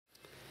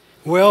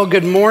Well,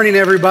 good morning,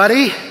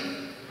 everybody.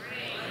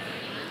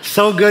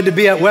 So good to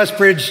be at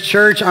Westbridge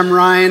Church. I'm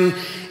Ryan,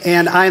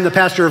 and I am the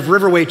pastor of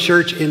Riverway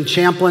Church in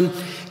Champlin.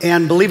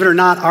 And believe it or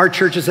not, our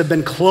churches have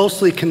been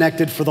closely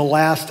connected for the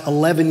last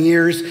 11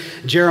 years.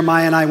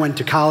 Jeremiah and I went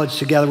to college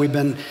together.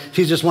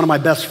 He's just one of my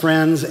best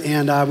friends,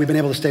 and we've been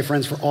able to stay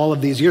friends for all of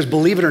these years.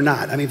 Believe it or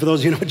not, for those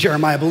of you who know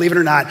Jeremiah, believe it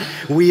or not,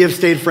 we have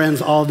stayed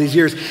friends all of these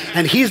years.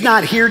 And he's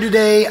not here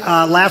today.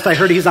 Last I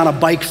heard, he's on a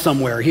bike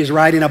somewhere. He's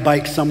riding a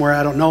bike somewhere,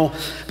 I don't know.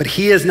 But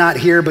he is not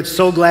here, but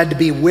so glad to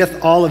be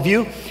with all of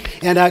you.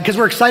 And because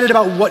we're excited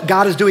about what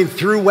God is doing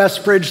through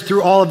Westbridge,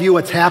 through all of you,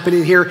 what's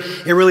happening here.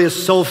 It really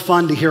is so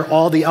fun to hear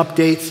all the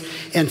updates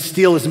and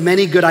steal as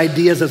many good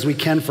ideas as we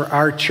can for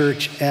our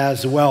church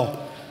as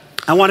well.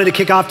 I wanted to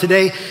kick off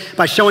today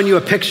by showing you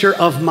a picture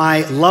of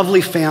my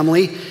lovely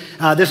family.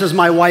 This is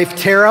my wife,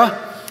 Tara,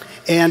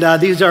 and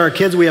these are our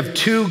kids. We have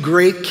 2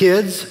 great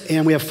kids,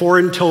 and we have 4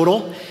 in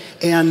total.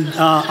 And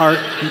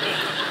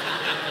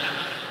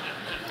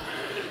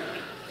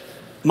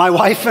my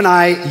wife and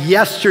I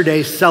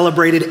yesterday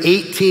celebrated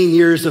 18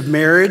 years of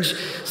marriage,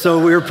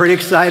 so we were pretty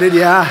excited,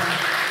 yeah.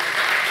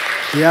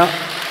 We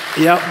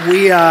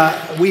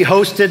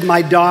hosted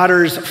my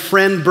daughter's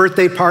friend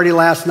birthday party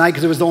last night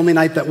because it was the only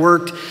night that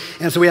worked,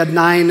 and so we had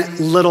 9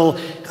 little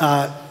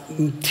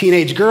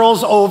teenage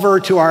girls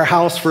over to our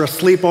house for a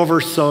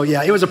sleepover, so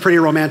yeah, it was a pretty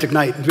romantic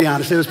night, to be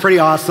honest. It was pretty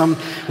awesome.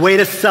 Way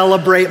to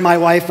celebrate my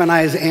wife and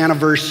I's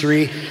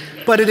anniversary.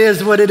 But it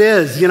is what it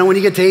is. When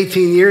you get to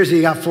 18 years and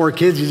you got 4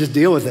 kids, you just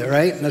deal with it,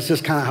 right? And that's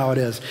just kind of how it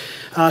is.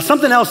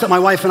 Something else that my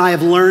wife and I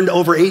have learned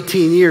over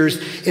 18 years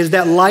is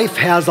that life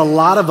has a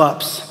lot of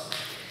ups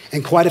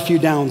and quite a few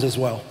downs as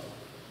well.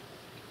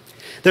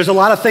 There's a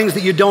lot of things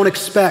that you don't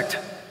expect,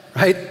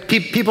 right?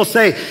 People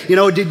say,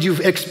 did you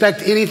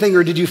expect anything,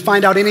 or did you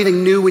find out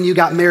anything new when you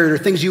got married, or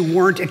things you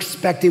weren't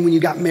expecting when you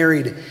got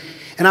married?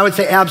 And I would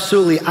say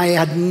absolutely. I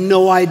had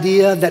no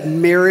idea that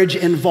marriage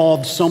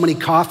involved so many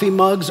coffee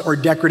mugs or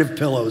decorative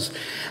pillows.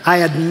 I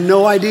had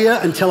no idea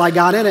until I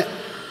got in it.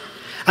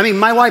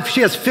 My wife,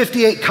 she has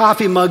 58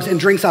 coffee mugs and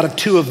drinks out of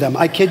 2 of them.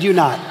 I kid you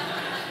not.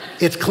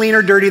 It's clean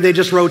or dirty, they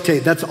just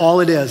rotate. That's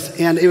all it is.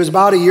 And it was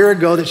about a year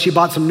ago that she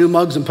bought some new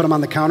mugs and put them on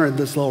the counter in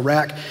this little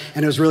rack,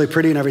 and it was really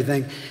pretty and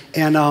everything.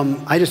 And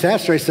I just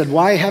asked her, I said,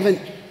 why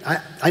haven't,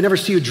 I never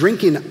see you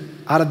drinking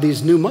out of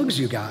these new mugs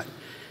you got.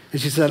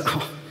 And she said,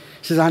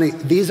 she says, honey,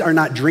 these are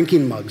not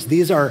drinking mugs.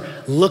 These are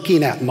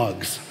looking at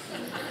mugs.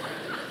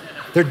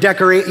 They're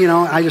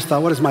I just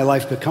thought, what has my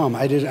life become?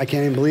 I can't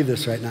even believe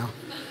this right now.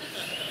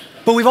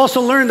 But we've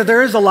also learned that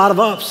there is a lot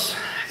of ups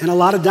and a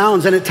lot of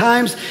downs. And at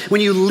times,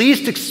 when you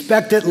least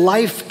expect it,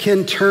 life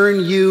can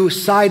turn you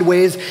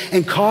sideways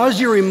and cause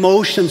your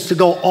emotions to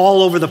go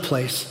all over the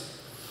place.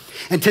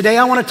 And today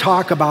I want to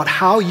talk about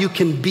how you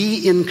can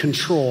be in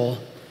control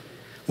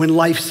when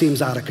life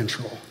seems out of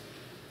control.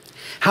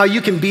 How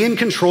you can be in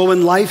control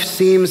when life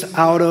seems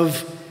out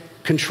of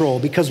control.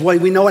 Because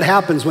we know what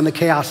happens when the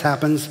chaos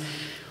happens.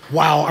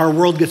 Wow, our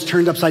world gets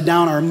turned upside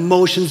down. Our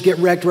emotions get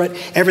wrecked, right?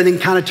 Everything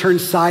kind of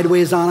turns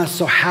sideways on us.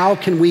 So how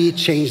can we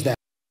change that?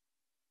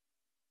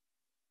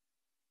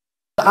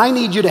 I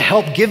need you to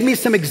help give me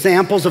some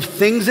examples of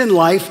things in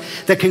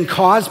life that can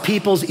cause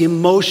people's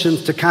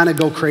emotions to kind of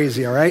go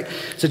crazy, all right?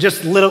 So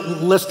just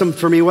list them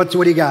for me. What do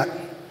you got? Job.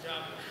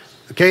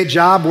 Okay,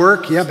 job,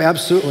 work. Yep,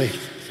 absolutely.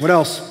 What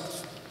else?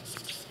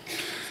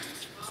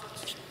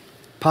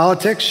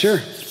 Politics, sure.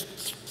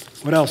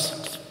 What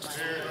else?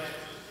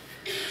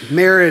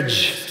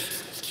 Marriage.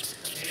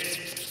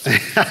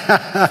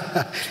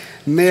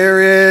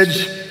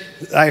 Marriage.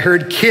 I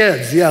heard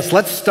kids. Yes,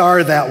 let's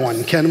star that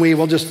one. Can we?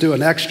 We'll just do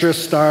an extra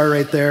star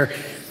right there.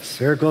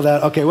 Circle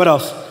that. Okay, what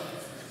else?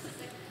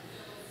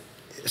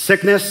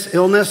 Sickness,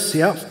 illness,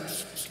 yep.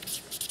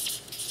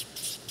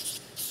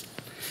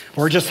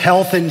 Or just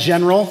health in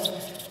general.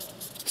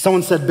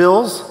 Someone said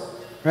bills,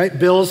 right?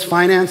 Bills,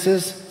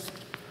 finances.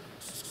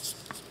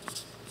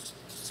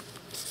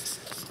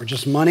 Or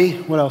just money.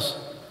 What else?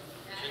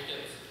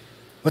 Chickens.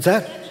 What's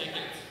that?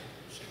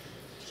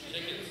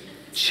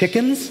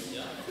 Chickens?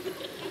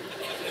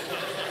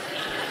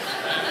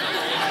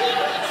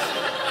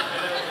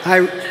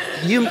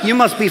 You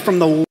must be from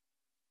the...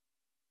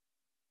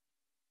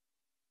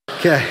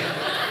 Okay.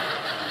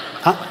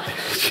 I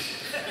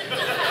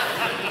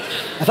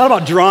thought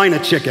about drawing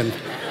a chicken.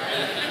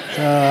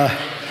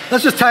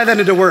 Let's just tie that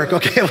into work.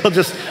 Okay, we'll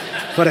just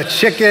put a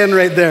chicken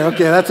right there.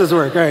 Okay, that's his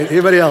work. All right,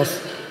 anybody else?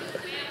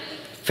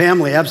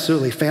 Family,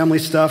 absolutely. Family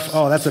stuff.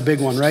 Oh, that's a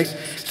big one, right?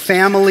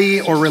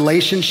 Family or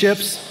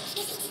relationships.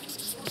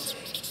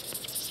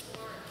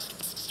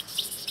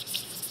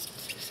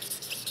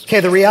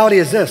 Okay, the reality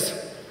is this.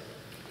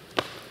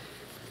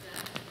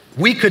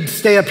 We could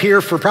stay up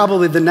here for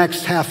probably the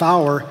next half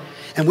hour,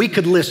 and we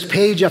could list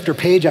page after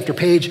page after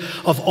page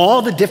of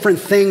all the different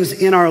things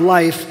in our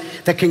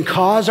life that can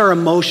cause our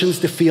emotions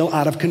to feel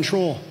out of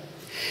control.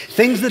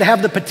 Things that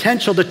have the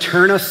potential to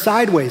turn us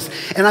sideways.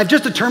 And I've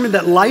just determined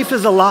that life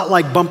is a lot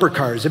like bumper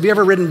cars. Have you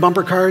ever ridden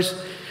bumper cars?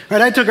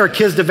 Right, I took our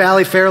kids to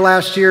Valley Fair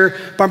last year,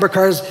 bumper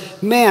cars.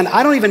 Man,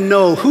 I don't even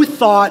know who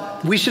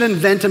thought we should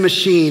invent a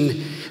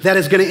machine that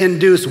is going to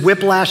induce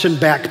whiplash and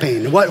back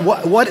pain.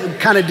 What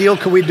kind of deal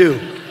could we do?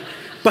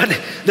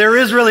 But there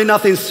is really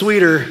nothing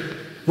sweeter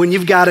when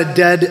you've got a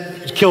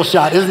dead kill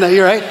shot, isn't that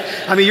you, right?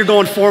 I mean, you're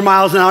going 4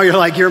 miles an hour, you're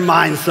like, you're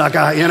mine,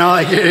 sucker, you know,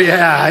 like,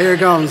 yeah, here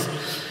it comes.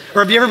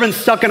 Or have you ever been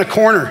stuck in a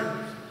corner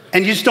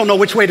and you just don't know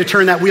which way to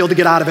turn that wheel to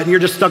get out of it and you're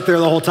just stuck there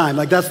the whole time?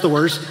 Like, that's the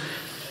worst.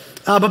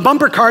 But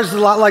bumper cars is a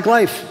lot like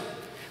life,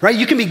 right?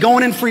 You can be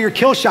going in for your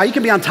kill shot. You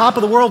can be on top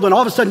of the world when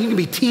all of a sudden you can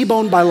be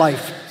T-boned by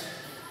life,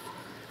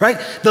 right?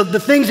 The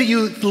things that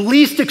you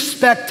least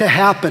expect to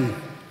happen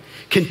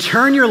can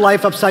turn your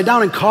life upside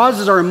down and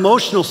causes our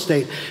emotional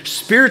state,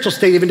 spiritual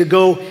state even to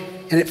go,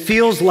 and it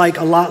feels like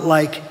a lot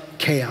like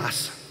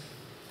chaos.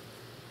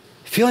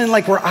 Feeling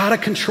like we're out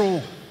of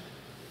control.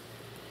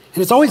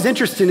 And it's always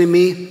interesting to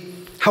me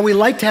how we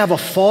like to have a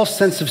false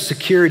sense of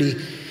security,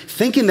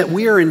 thinking that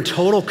we are in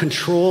total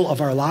control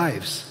of our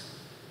lives.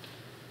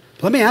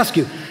 Let me ask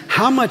you,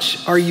 how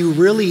much are you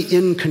really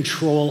in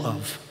control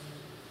of?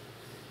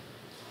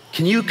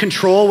 Can you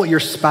control what your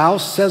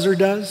spouse says or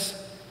does?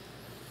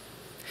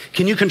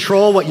 Can you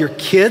control what your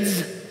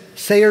kids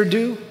say or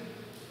do?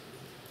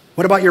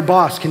 What about your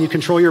boss? Can you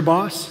control your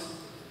boss?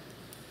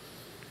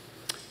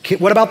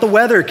 What about the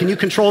weather? Can you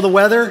control the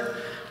weather?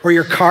 Or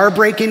your car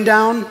breaking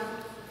down?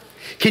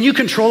 Can you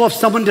control if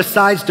someone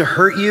decides to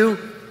hurt you?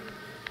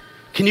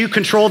 Can you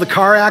control the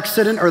car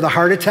accident or the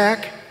heart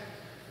attack?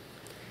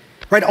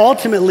 Right,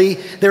 ultimately,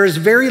 there is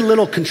very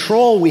little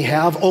control we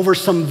have over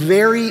some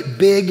very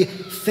big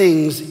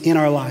things in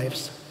our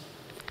lives.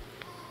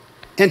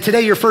 And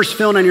today, your first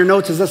fill-in on your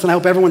notes is this, and I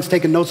hope everyone's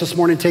taking notes this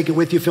morning, take it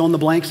with you, fill in the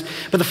blanks.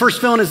 But the first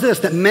fill-in is this,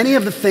 that many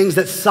of the things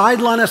that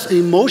sideline us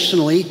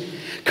emotionally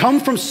come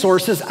from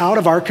sources out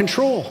of our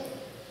control.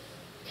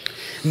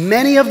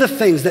 Many of the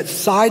things that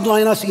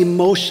sideline us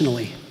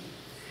emotionally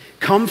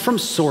come from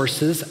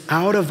sources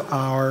out of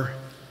our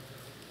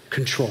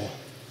control.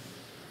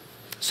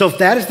 So if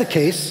that is the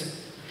case,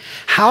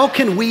 how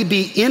can we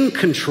be in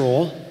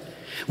control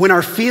when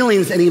our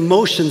feelings and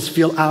emotions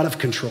feel out of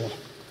control?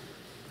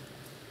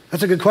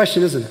 That's a good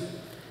question, isn't it?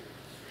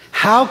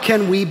 How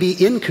can we be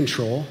in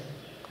control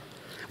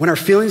when our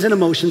feelings and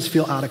emotions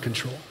feel out of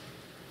control?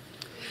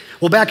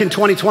 Well, back in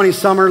 2020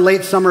 summer,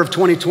 late summer of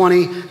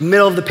 2020,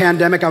 middle of the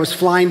pandemic, I was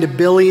flying to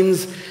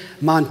Billings,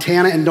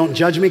 Montana, and don't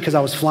judge me because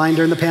I was flying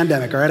during the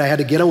pandemic, all right? I had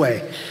to get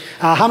away.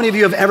 How many of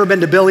you have ever been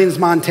to Billings,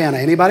 Montana?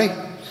 Anybody?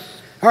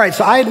 All right,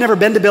 so I had never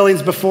been to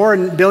Billings before,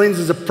 and Billings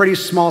is a pretty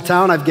small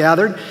town, I've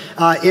gathered,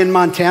 in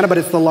Montana, but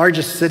it's the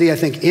largest city, I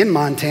think, in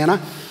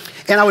Montana.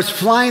 And I was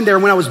flying there.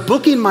 When I was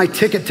booking my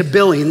ticket to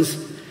Billings,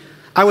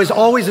 I was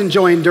always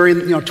enjoying during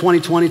 2020,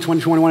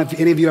 2021, if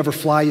any of you ever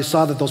fly, you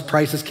saw that those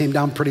prices came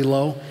down pretty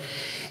low.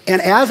 And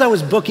as I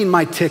was booking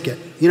my ticket,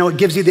 it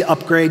gives you the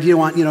upgrade. Do you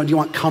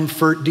want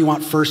comfort? Do you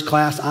want first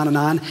class? On and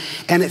on.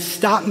 And it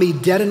stopped me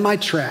dead in my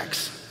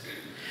tracks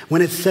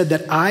when it said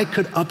that I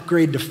could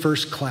upgrade to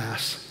first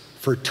class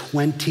for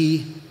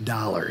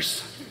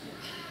 $20.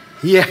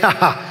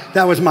 Yeah,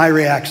 that was my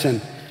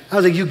reaction. I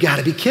was like, you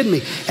gotta be kidding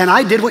me. And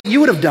I did what you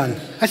would have done.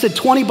 I said,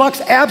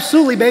 $20?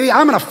 Absolutely, baby.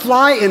 I'm gonna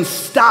fly in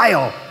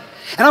style.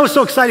 And I was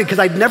so excited because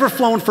I'd never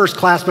flown first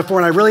class before,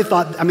 and I really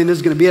thought, this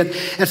is gonna be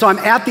it. And so I'm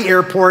at the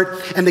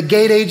airport, and the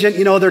gate agent,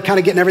 they're kind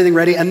of getting everything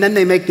ready, and then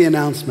they make the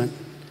announcement.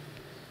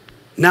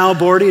 Now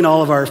boarding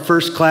all of our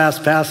first class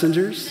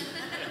passengers.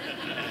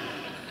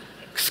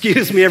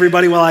 Excuse me,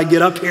 everybody, while I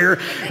get up here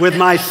with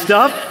my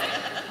stuff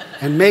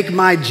and make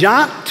my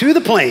jaunt to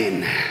the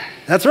plane.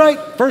 That's right,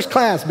 first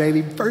class,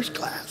 baby, first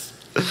class.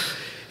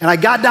 And I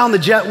got down the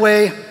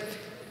jetway,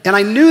 and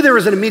I knew there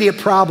was an immediate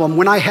problem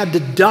when I had to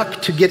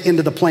duck to get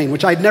into the plane,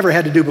 which I'd never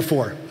had to do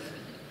before.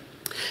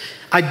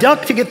 I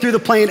duck to get through the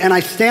plane, and I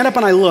stand up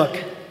and I look,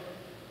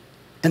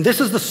 and this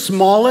is the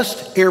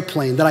smallest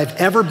airplane that I've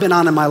ever been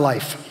on in my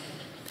life.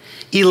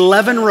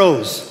 11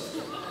 rows.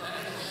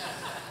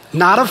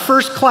 Not of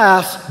first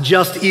class,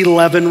 just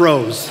 11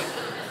 rows.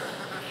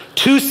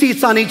 2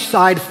 seats on each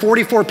side,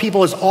 44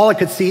 people is all I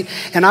could seat,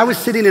 and I was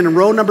sitting in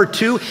row number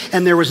 2,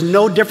 and there was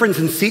no difference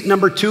in seat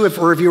number 2, if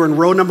you were in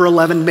row number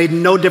 11, made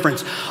no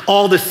difference.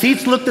 All the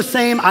seats looked the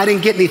same. I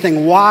didn't get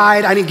anything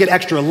wide. I didn't get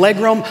extra leg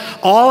room.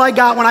 All I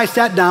got when I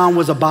sat down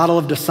was a bottle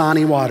of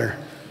Dasani water,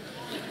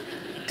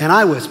 and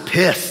I was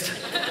pissed.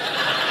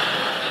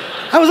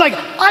 I was like,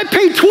 I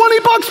paid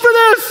 $20 for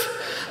this.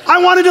 I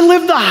wanted to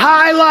live the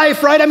high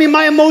life, right?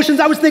 My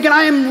emotions, I was thinking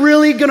I am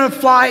really gonna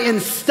fly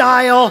in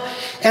style,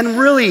 and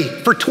really,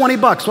 for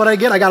 $20, what did I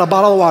get? I got a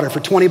bottle of water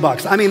for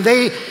 $20.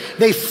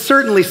 They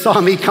certainly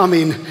saw me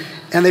coming,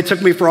 and they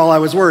took me for all I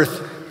was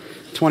worth,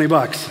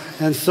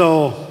 $20. And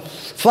so,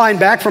 flying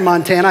back from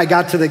Montana, I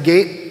got to the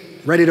gate,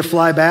 ready to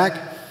fly back,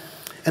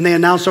 and they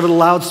announced over the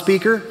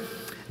loudspeaker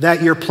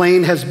that your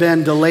plane has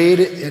been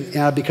delayed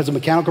because of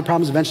mechanical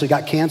problems, eventually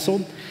got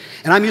canceled.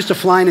 And I'm used to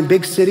flying in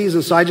big cities,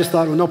 and so I just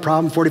thought, well, no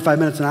problem, 45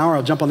 minutes an hour,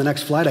 I'll jump on the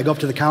next flight. I go up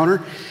to the counter,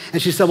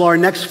 and she said, well, our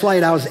next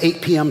flight out is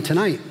 8 p.m.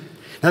 tonight.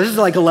 Now, this is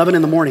like 11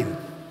 in the morning.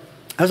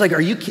 I was like,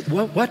 are you,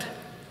 what?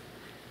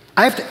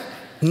 I have to,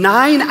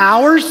 9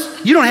 hours?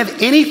 You don't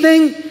have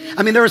anything?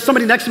 I mean, there was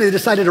somebody next to me that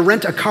decided to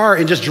rent a car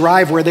and just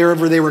drive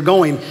wherever they were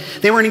going.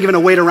 They weren't even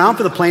gonna wait around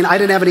for the plane. I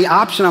didn't have any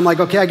option. I'm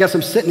like, okay, I guess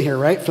I'm sitting here,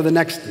 right? For the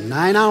next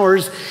 9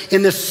 hours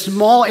in this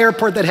small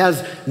airport that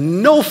has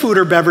no food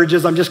or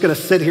beverages. I'm just gonna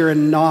sit here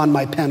and gnaw on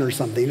my pen or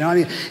something. You know what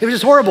I mean? It was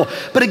just horrible.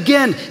 But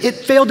again, it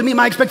failed to meet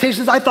my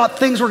expectations. I thought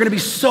things were gonna be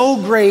so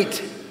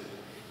great.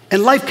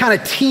 And life kind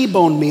of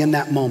T-boned me in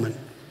that moment,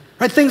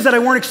 right? Things that I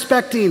weren't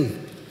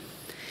expecting.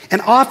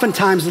 And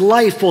oftentimes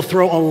life will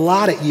throw a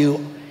lot at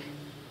you.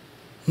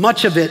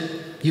 Much of it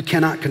you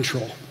cannot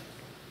control.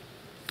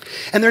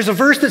 And there's a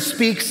verse that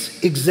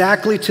speaks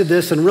exactly to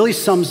this and really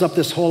sums up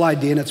this whole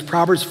idea, and it's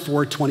Proverbs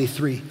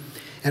 4:23.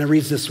 And it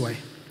reads this way: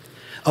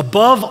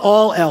 above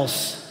all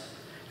else,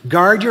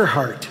 guard your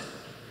heart,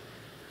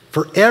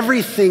 for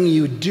everything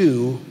you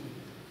do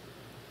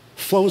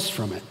flows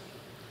from it.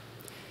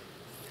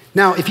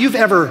 Now, if you've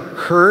ever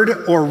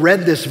heard or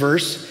read this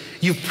verse,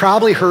 you've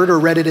probably heard or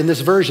read it in this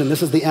version.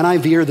 This is the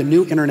NIV, or the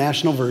New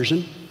International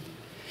Version.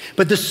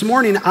 But this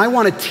morning, I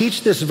want to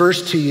teach this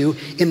verse to you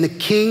in the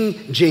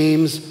King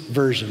James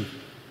Version.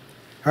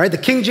 All right, the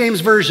King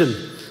James Version.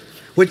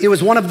 It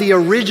was one of the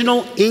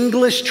original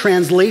English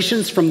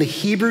translations from the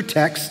Hebrew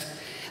text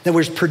that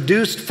was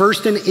produced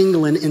first in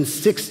England in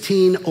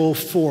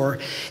 1604.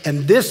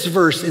 And this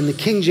verse in the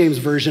King James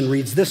Version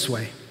reads this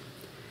way: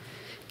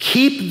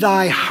 keep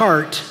thy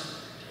heart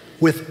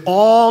with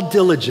all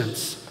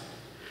diligence,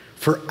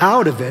 for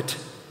out of it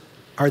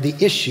are the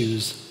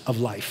issues of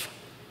life.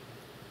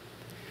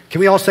 Can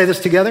we all say this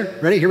together?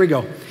 Ready? Here we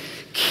go.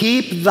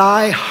 Keep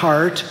thy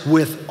heart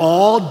with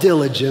all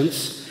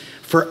diligence,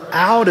 for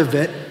out of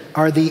it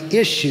are the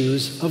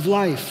issues of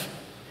life.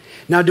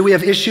 Now, do we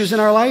have issues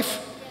in our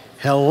life?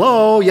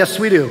 Hello, yes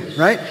we do,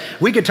 right?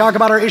 We could talk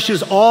about our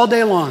issues all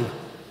day long.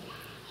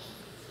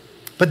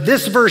 But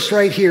this verse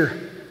right here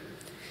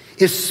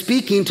is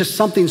speaking to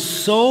something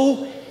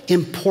so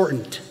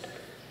important,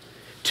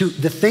 to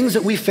the things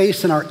that we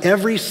face in our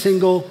every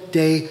single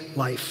day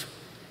life.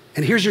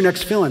 And here's your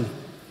next fill-in.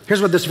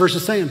 Here's what this verse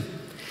is saying: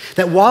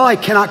 that while I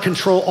cannot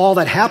control all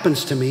that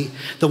happens to me,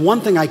 the one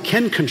thing I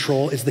can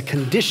control is the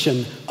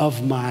condition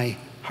of my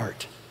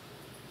heart.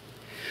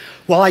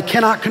 While I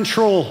cannot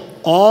control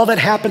all that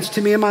happens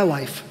to me in my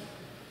life,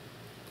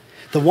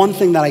 the one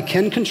thing that I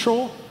can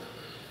control,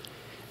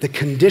 the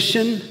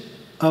condition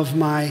of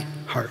my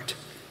heart.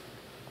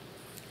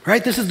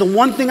 Right? This is the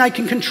one thing I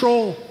can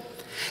control.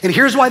 And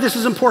here's why this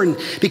is important: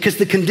 because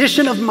the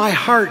condition of my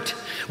heart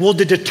will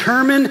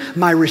determine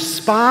my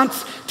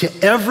response to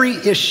every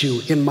issue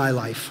in my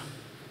life.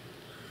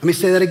 Let me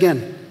say that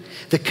again.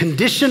 The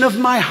condition of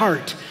my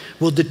heart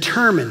will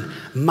determine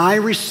my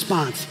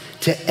response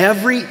to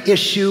every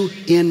issue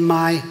in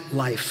my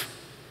life.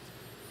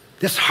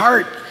 This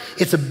heart,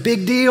 it's a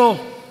big deal.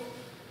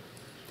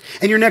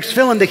 And your next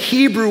fill-in, the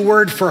Hebrew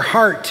word for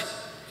heart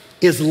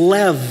is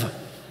lev,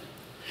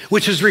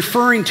 which is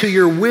referring to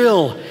your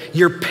will,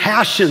 your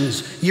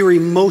passions, your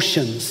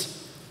emotions.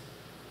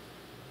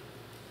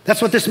 That's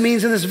what this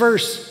means in this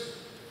verse,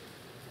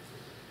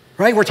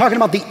 right? We're talking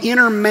about the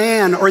inner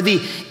man or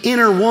the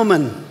inner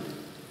woman,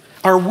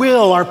 our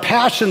will, our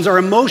passions, our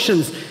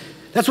emotions.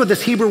 That's what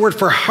this Hebrew word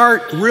for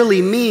heart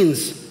really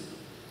means.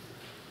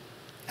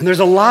 And there's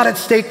a lot at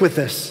stake with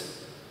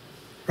this,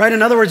 right?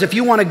 In other words, if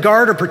you want to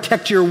guard or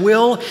protect your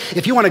will,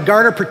 if you want to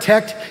guard or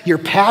protect your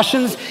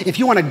passions, if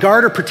you want to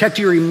guard or protect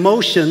your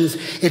emotions,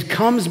 it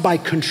comes by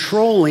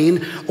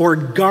controlling or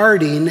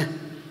guarding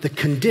the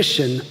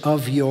condition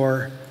of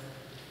your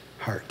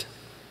heart.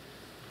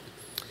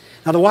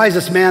 Now, the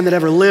wisest man that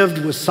ever lived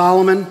was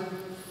Solomon,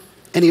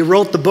 and he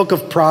wrote the book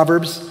of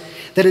Proverbs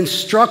that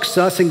instructs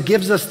us and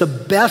gives us the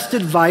best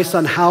advice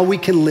on how we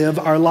can live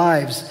our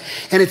lives.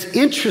 And it's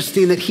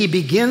interesting that he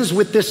begins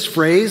with this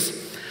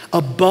phrase,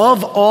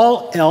 above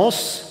all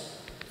else,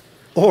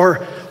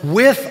 or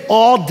with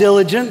all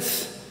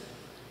diligence.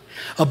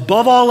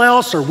 Above all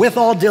else, or with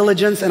all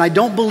diligence. And I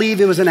don't believe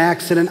it was an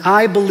accident.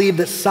 I believe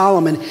that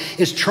Solomon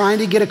is trying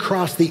to get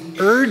across the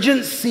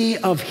urgency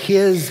of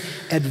his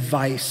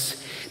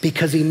advice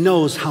because he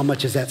knows how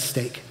much is at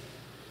stake.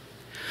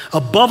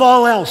 Above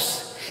all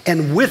else,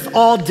 and with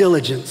all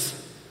diligence.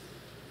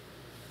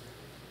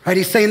 Right?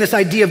 He's saying this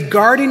idea of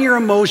guarding your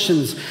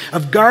emotions,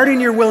 of guarding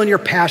your will and your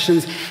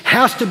passions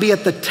has to be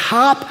at the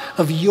top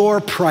of your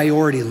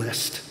priority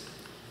list.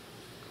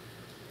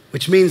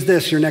 Which means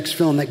this, your next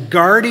fill-in, that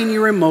guarding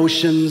your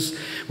emotions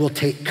will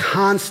take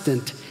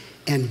constant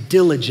and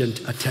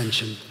diligent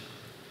attention.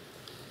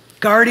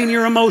 Guarding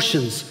your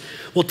emotions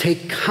will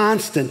take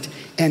constant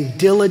and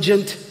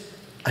diligent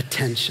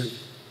attention.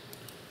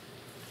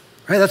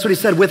 Right? That's what he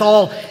said. With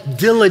all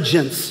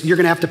diligence, you're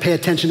going to have to pay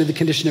attention to the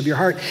condition of your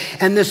heart.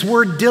 And this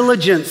word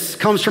diligence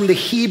comes from the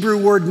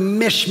Hebrew word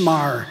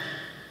mishmar.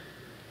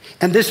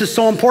 And this is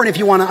so important if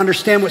you want to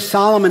understand what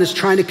Solomon is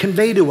trying to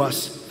convey to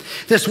us.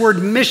 This word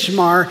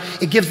mishmar,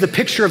 it gives the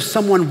picture of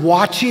someone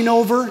watching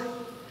over,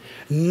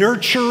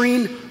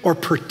 nurturing, or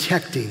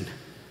protecting.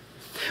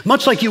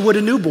 Much like you would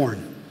a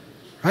newborn,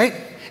 right?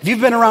 If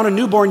you've been around a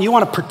newborn, you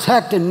want to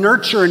protect and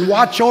nurture and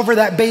watch over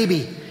that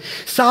baby.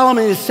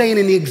 Solomon is saying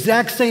in the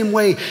exact same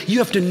way, you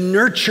have to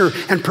nurture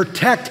and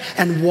protect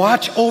and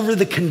watch over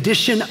the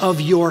condition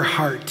of your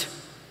heart.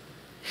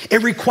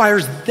 It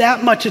requires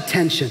that much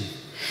attention.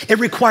 It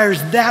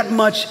requires that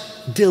much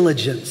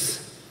diligence.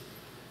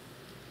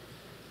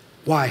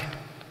 Why?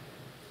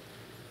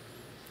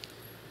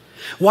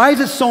 Why is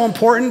it so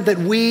important that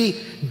we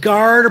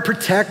guard or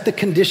protect the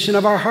condition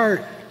of our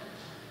heart?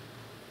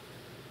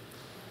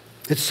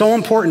 It's so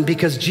important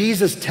because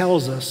Jesus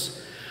tells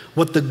us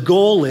what the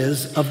goal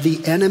is of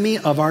the enemy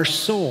of our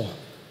soul.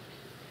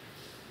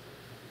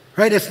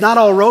 Right? It's not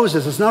all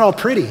roses. It's not all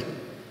pretty.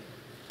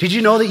 Did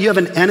you know that you have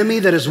an enemy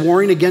that is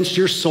warring against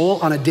your soul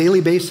on a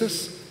daily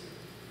basis?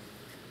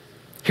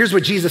 Here's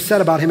what Jesus said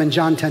about him in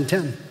John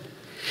 10:10.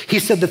 He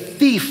said, the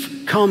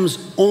thief comes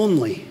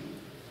only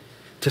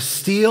to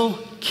steal,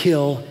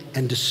 kill,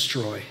 and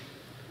destroy.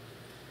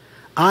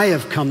 I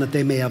have come that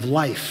they may have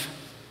life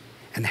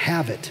and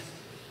have it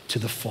to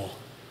the full.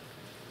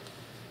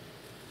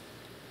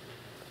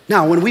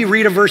 Now, when we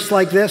read a verse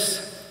like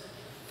this,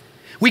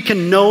 we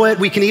can know it,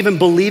 we can even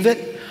believe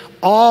it,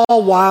 all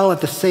while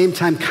at the same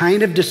time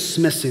kind of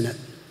dismissing it.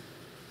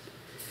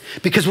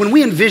 Because when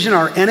we envision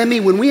our enemy,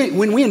 when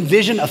we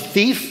envision a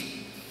thief,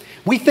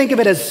 we think of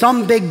it as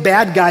some big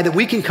bad guy that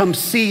we can come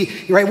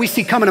see, right? We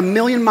see coming a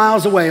million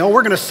miles away. Oh,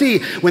 we're going to see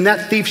when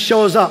that thief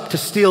shows up to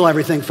steal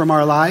everything from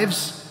our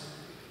lives.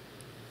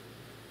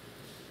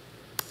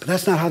 But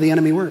that's not how the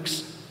enemy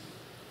works.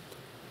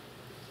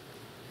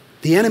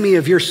 The enemy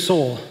of your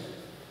soul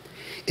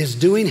is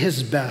doing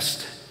his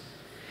best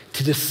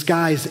to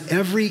disguise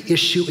every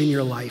issue in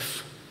your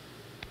life.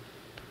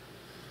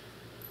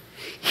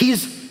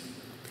 He's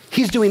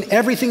doing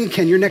everything he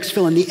can. Your next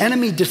fill-in. The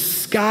enemy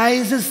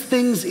disguises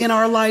things in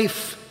our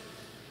life.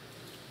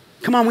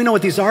 Come on, we know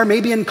what these are.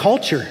 Maybe in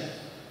culture.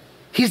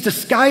 He's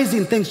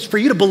disguising things for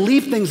you to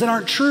believe things that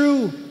aren't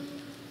true.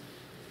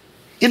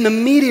 In the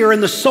media or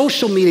in the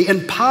social media,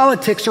 in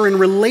politics or in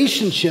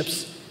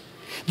relationships,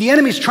 the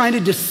enemy's trying to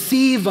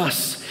deceive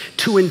us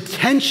to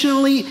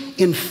intentionally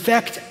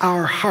infect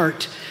our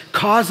heart,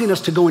 causing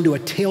us to go into a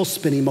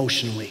tailspin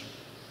emotionally.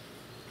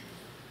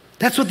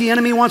 That's what the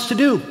enemy wants to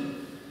do.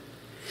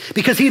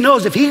 Because he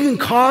knows if he can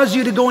cause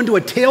you to go into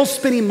a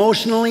tailspin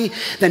emotionally,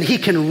 then he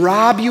can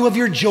rob you of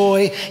your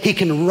joy, he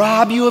can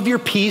rob you of your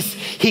peace,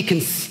 he can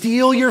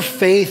steal your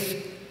faith,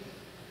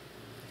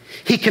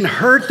 he can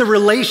hurt the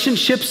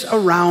relationships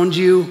around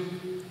you,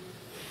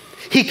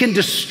 he can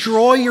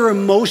destroy your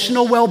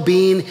emotional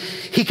well-being,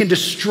 he can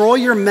destroy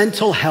your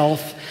mental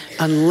health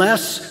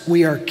unless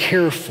we are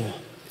careful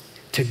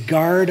to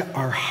guard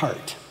our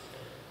heart.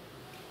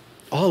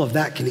 All of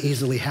that can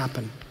easily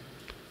happen.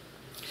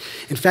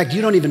 In fact,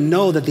 you don't even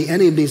know that the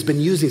enemy's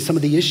been using some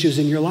of the issues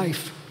in your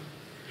life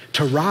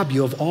to rob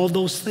you of all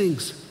those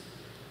things.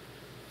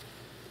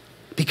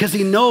 Because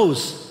he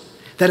knows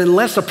that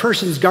unless a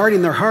person's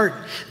guarding their heart,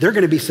 they're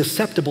going to be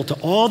susceptible to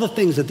all the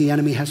things that the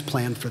enemy has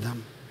planned for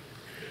them.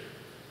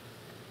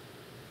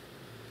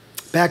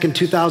 Back in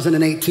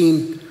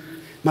 2018,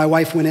 my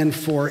wife went in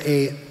for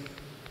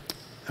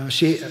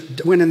she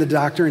went in the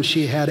doctor and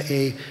she had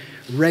a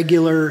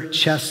regular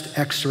chest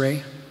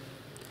x-ray.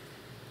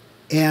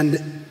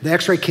 And the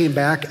x-ray came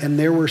back and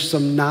there were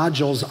some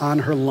nodules on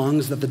her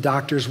lungs that the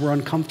doctors were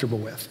uncomfortable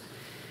with.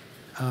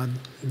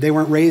 They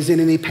weren't raising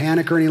any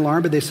panic or any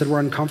alarm, but they said, we're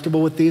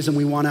uncomfortable with these and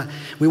we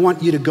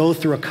want you to go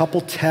through a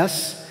couple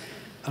tests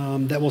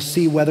that will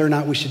see whether or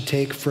not we should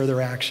take further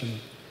action.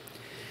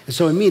 And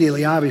so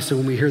immediately, obviously,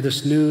 when we hear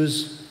this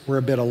news, we're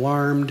a bit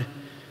alarmed.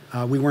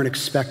 We weren't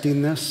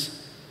expecting this.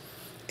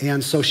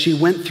 And so she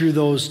went through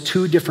those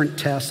 2 different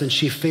tests and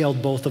she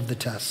failed both of the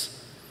tests.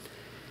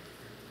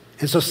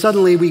 And so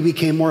suddenly we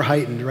became more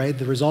heightened, right?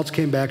 The results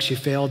came back, she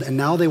failed, and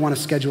now they want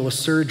to schedule a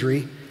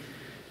surgery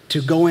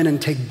to go in and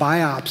take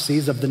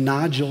biopsies of the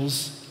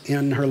nodules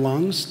in her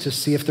lungs to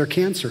see if they're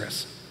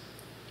cancerous.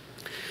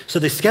 So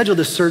they scheduled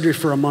this surgery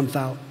for a month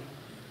out.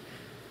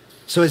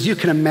 So as you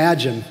can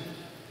imagine,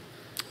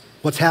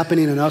 what's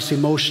happening in us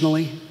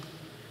emotionally,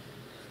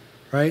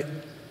 right?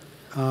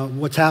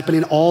 What's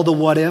happening, all the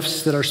what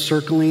ifs that are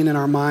circling in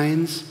our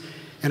minds.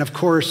 And of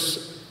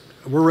course,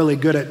 we're really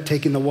good at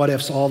taking the what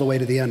ifs all the way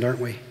to the end, aren't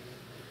we?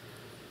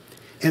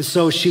 And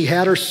so she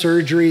had her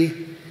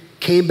surgery,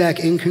 came back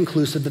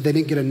inconclusive that they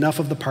didn't get enough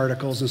of the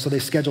particles, and so they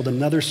scheduled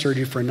another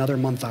surgery for another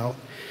month out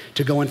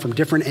to go in from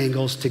different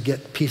angles to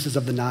get pieces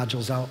of the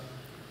nodules out.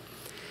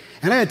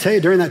 And I had to tell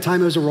you, during that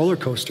time, it was a roller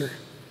coaster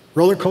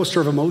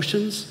of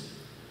emotions.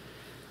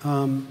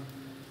 And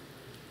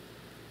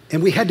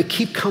we had to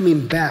keep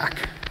coming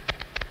back,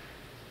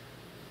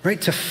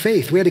 right, to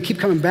faith. We had to keep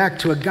coming back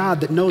to a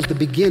God that knows the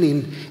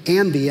beginning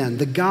and the end,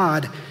 the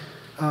God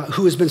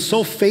who has been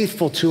so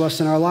faithful to us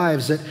in our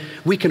lives that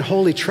we can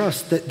wholly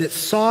trust, that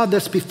saw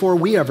this before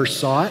we ever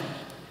saw it.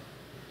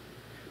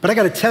 But I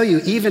got to tell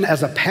you, even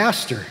as a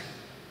pastor,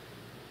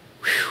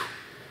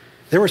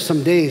 there were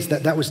some days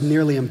that was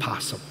nearly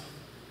impossible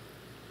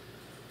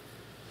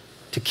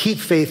to keep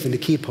faith and to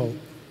keep hope.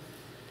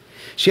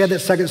 She had that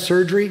second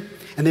surgery,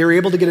 and they were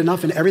able to get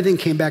enough, and everything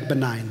came back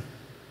benign.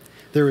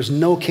 There was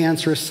no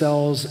cancerous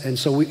cells, and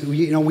so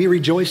we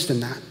rejoiced in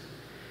that.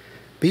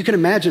 But you can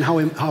imagine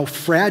how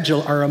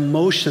fragile our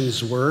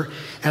emotions were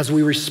as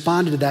we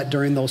responded to that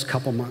during those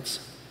couple months.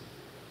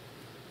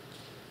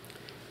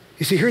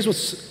 You see, here's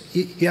what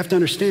you have to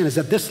understand is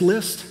that this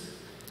list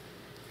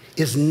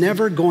is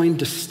never going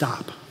to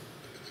stop.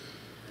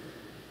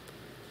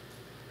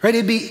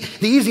 Right? The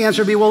easy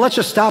answer would be, well, let's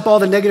just stop all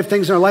the negative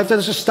things in our life.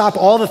 Let's just stop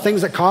all the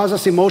things that cause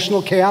us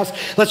emotional chaos.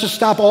 Let's just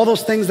stop all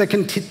those things that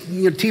can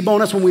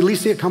T-bone us when we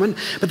least see it coming.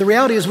 But the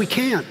reality is we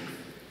can't.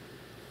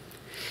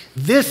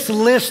 This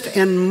list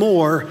and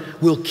more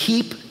will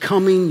keep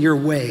coming your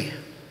way.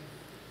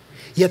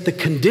 Yet the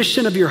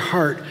condition of your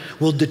heart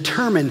will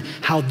determine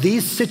how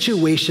these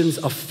situations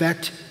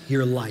affect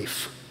your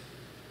life.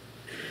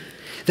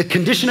 The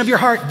condition of your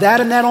heart, that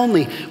and that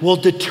only, will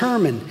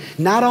determine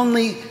not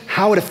only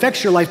how it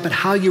affects your life, but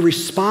how you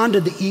respond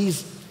to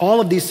all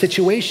of these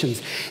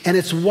situations. And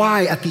it's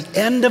why at the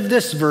end of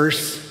this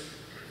verse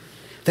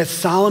that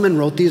Solomon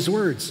wrote these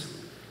words.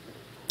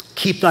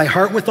 Keep thy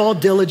heart with all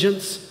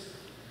diligence,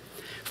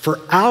 for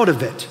out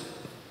of it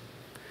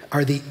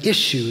are the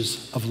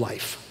issues of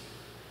life.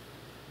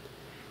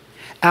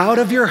 Out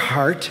of your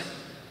heart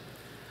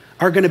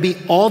are going to be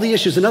all the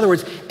issues. In other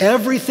words,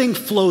 everything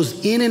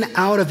flows in and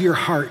out of your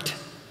heart.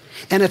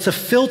 And it's a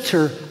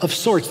filter of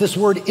sorts. This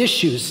word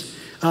issues,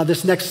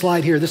 this next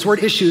slide here, this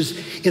word issues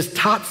is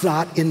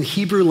tatzat in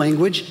Hebrew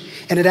language,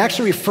 and it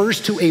actually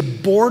refers to a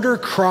border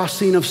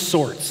crossing of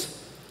sorts.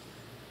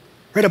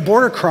 Right, a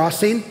border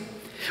crossing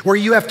where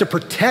you have to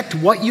protect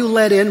what you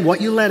let in, what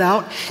you let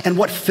out, and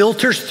what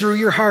filters through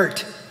your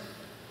heart.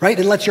 Right,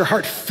 it lets your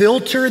heart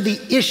filter the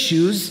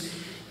issues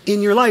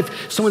in your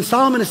life. So when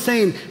Solomon is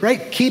saying,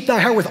 right, keep thy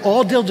heart with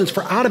all diligence,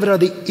 for out of it are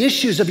the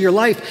issues of your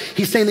life,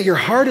 he's saying that your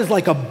heart is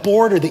like a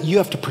border that you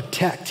have to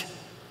protect.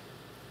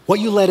 What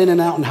you let in and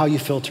out and how you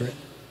filter it.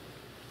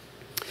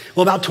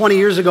 Well, about 20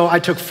 years ago, I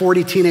took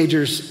 40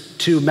 teenagers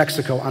to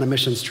Mexico on a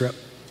missions trip.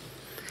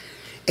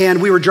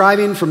 And we were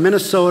driving from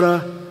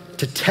Minnesota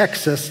to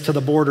Texas to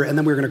the border, and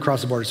then we were gonna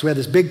cross the border. So we had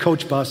this big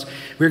coach bus.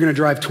 We were gonna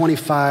drive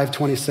 25,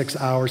 26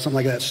 hours, something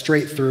like that,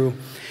 straight through.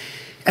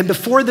 And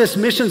before this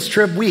missions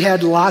trip, we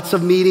had lots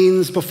of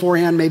meetings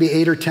beforehand, maybe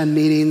 8 or 10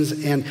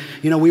 meetings. And,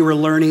 we were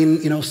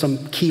learning,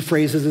 some key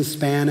phrases in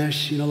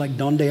Spanish, like,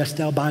 ¿Dónde está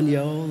el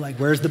baño? Like,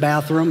 where's the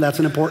bathroom? That's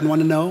an important one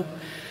to know.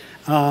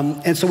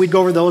 And so we'd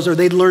go over those, or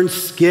they'd learn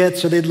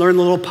skits, or they'd learn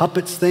little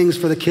puppets things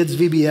for the kids'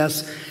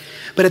 VBS.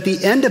 But at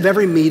the end of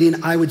every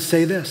meeting, I would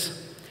say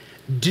this: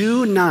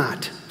 do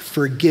not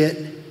forget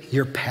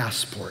your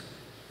passport.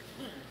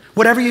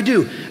 Whatever you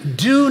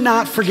do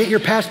not forget your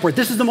passport.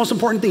 This is the most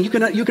important thing.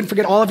 You can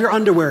forget all of your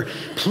underwear.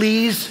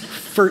 Please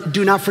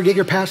do not forget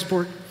your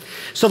passport.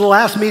 So the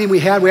last meeting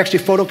we actually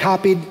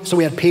photocopied, so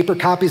we had paper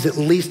copies at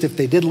least if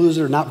they did lose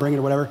it or not bring it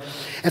or whatever.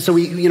 And so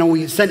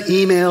we sent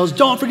emails,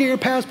 don't forget your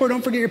passport,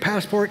 don't forget your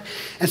passport.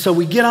 And so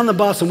we get on the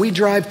bus and we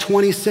drive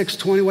 26,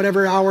 20,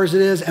 whatever hours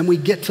it is, and we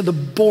get to the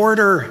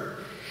border.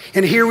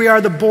 And here we are,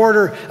 the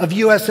border of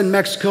US and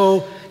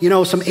Mexico.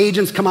 Some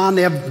agents come on,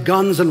 they have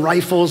guns and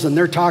rifles, and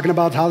they're talking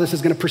about how this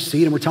is gonna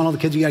proceed, and we're telling all the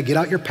kids, you gotta get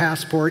out your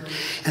passport,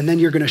 and then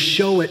you're gonna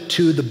show it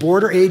to the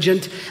border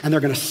agent, and they're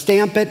gonna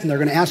stamp it, and they're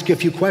gonna ask you a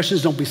few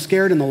questions, don't be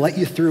scared, and they'll let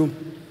you through.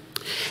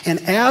 And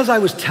as I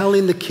was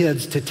telling the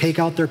kids to take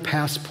out their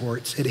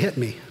passports, it hit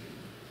me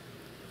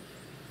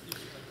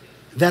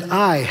that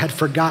I had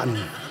forgotten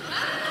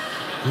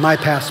my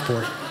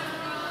passport.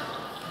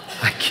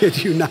 I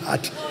kid you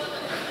not.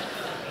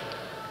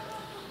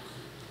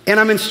 And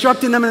I'm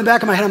instructing them in the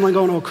back of my head. I'm like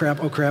going, oh crap,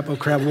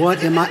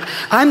 what am I?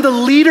 I'm the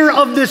leader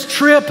of this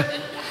trip.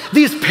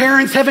 These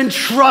parents have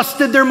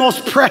entrusted their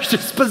most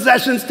precious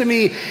possessions to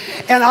me,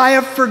 and I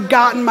have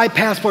forgotten my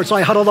passport. So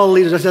I huddled all the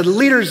leaders. I said,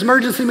 leaders,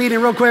 emergency meeting,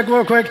 real quick.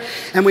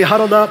 And we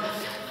huddled up.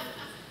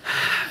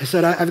 I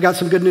said, I've got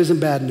some good news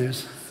and bad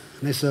news.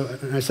 And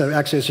I said,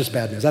 actually, it's just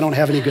bad news. I don't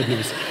have any good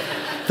news.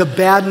 The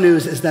bad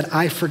news is that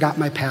I forgot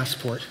my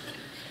passport.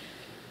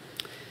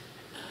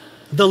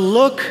 The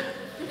look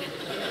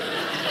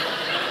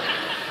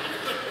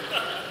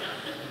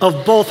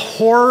of both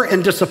horror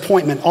and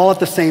disappointment all at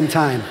the same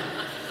time.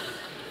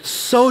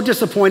 So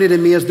disappointed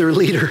in me as their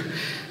leader.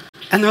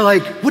 And they're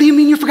like, what do you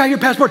mean you forgot your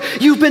passport?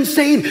 You've been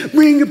saying,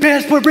 bring your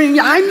passport,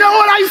 I know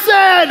what I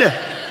said.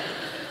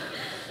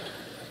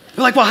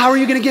 They're like, well, how are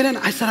you gonna get in?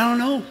 I said, I don't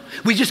know.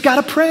 We just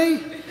gotta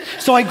pray.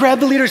 So I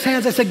grabbed the leader's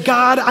hands. I said,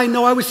 God, I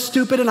know I was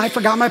stupid and I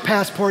forgot my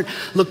passport.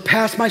 Look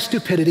past my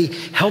stupidity.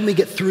 Help me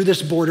get through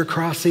this border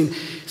crossing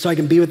so I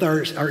can be with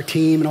our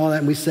team and all that.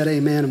 And we said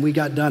amen, and we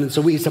got done. And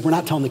so we said, we're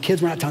not telling the kids,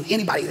 we're not telling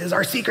anybody. This is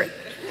our secret.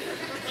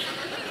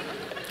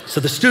 So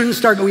the students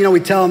start, we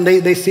tell them,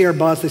 they see our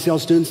bus, they see all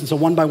the students. And so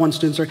one by one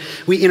students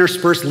we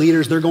intersperse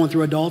leaders, they're going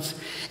through adults.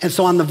 And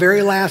so on the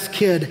very last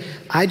kid,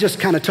 I just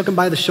kind of took him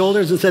by the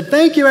shoulders and said,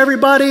 thank you,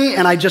 everybody.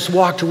 And I just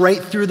walked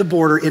right through the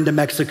border into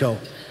Mexico.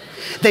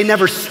 They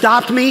never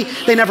stopped me.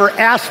 They never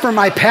asked for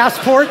my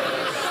passport.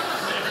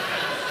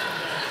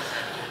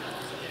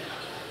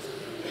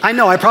 I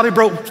know, I probably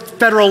broke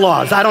federal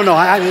laws. I don't know.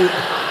 I mean,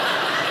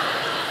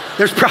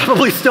 there's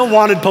probably still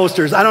wanted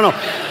posters. I don't know.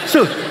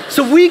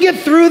 So we get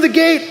through the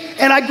gate,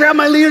 and I grab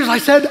my leaders. I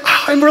said,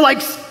 and we're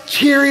like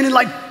cheering and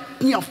like,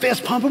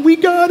 fist pumping. We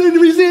got it.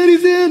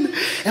 He's in.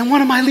 And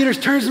one of my leaders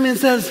turns to me and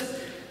says,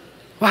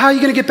 well, how are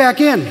you going to get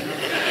back in?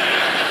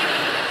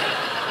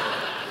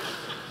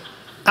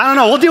 I don't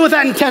know. We'll deal with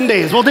that in 10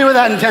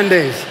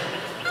 days.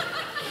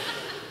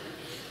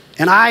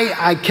 And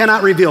I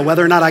cannot reveal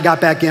whether or not I got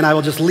back in. I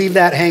will just leave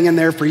that hanging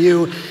there for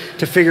you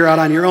to figure out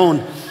on your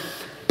own.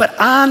 But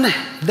on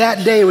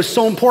that day, it was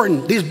so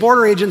important. These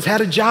border agents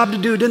had a job to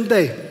do, didn't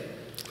they?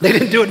 They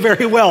didn't do it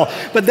very well,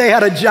 but they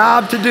had a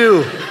job to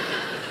do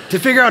to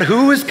figure out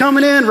who was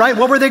coming in, right?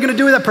 What were they going to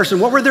do with that person?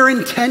 What were their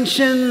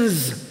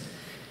intentions?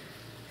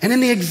 And in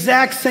the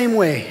exact same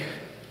way,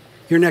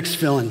 your next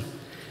fill-in,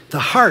 the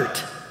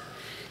heart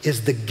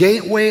is the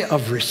gateway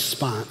of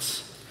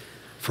response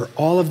for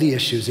all of the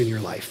issues in your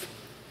life.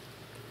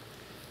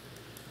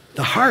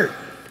 The heart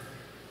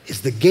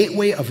is the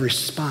gateway of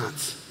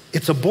response.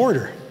 It's a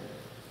border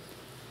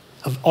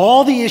of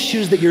all the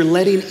issues that you're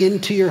letting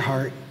into your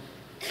heart.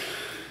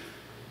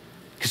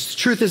 Because the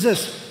truth is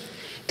this,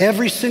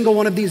 every single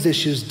one of these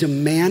issues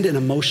demand an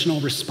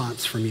emotional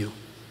response from you.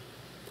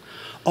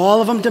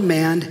 All of them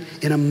demand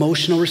an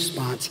emotional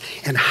response.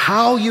 And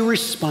how you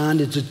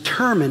respond is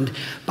determined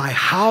by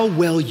how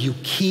well you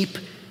keep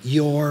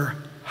your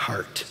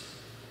heart.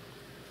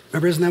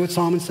 Remember, isn't that what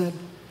Solomon said?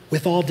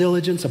 With all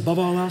diligence, above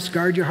all else,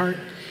 guard your heart.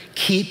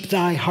 Keep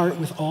thy heart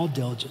with all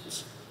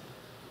diligence.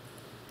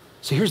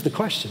 So here's the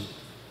question.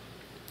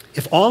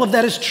 If all of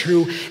that is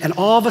true, and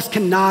all of us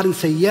can nod and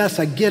say, yes,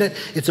 I get it,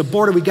 it's a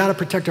border, we gotta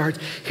protect our hearts.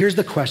 Here's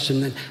the question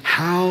then,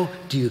 how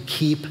do you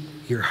keep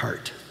your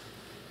heart?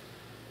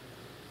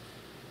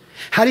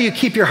 How do you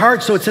keep your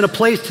heart so it's in a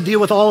place to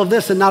deal with all of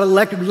this and not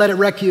let it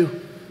wreck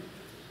you?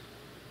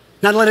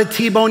 Not let it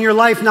T-bone your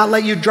life, not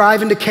let you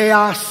drive into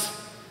chaos?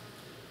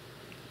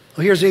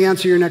 Well, here's the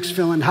answer to your next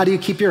fill-in. How do you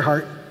keep your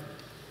heart?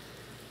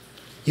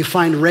 You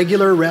find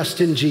regular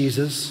rest in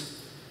Jesus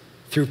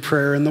through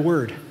prayer and the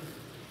Word.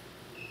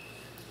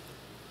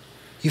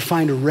 You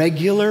find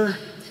regular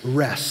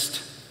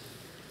rest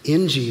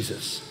in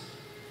Jesus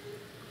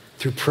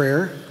through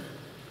prayer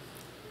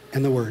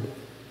and the Word.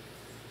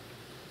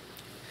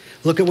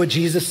 Look at what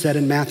Jesus said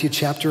in Matthew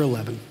chapter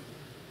 11.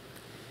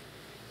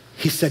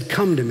 He said,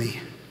 come to me,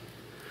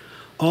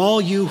 all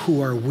you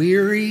who are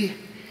weary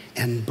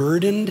and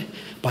burdened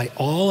by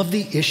all of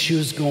the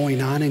issues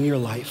going on in your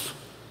life.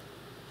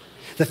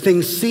 The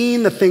things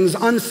seen, the things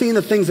unseen,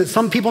 the things that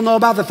some people know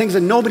about, the things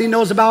that nobody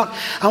knows about.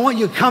 I want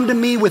you to come to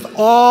me with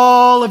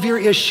all of your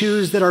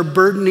issues that are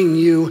burdening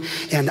you,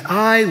 and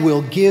I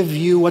will give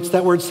you, what's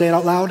that word? Say it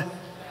out loud.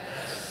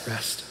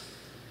 Rest.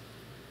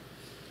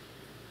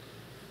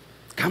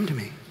 Come to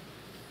me,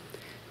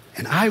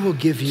 and I will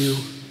give you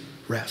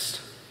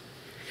rest.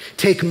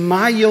 Take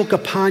my yoke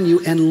upon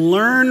you and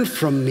learn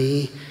from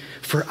me,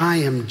 for I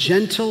am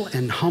gentle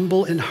and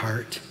humble in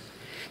heart,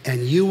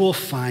 and you will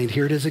find,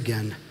 here it is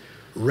again,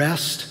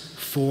 rest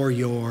for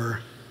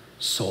your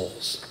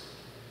souls.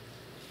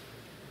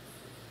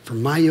 For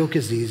my yoke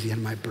is easy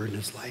and my burden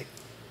is light.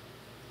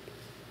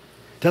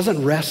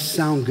 Doesn't rest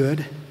sound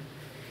good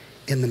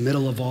in the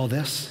middle of all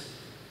this?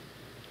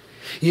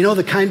 You know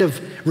the kind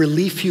of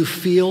relief you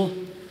feel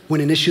when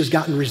an issue has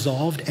gotten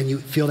resolved and you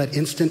feel that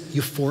instant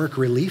euphoric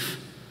relief?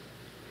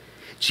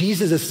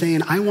 Jesus is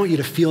saying, I want you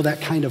to feel that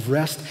kind of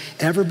rest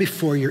ever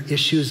before your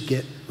issues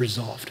get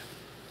resolved.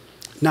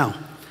 Now,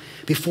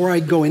 before I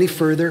go any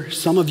further,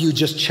 some of you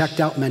just checked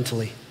out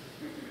mentally.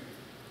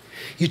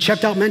 You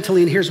checked out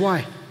mentally, and here's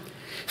why.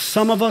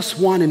 Some of us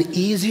want an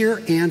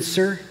easier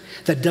answer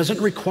that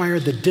doesn't require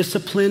the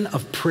discipline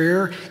of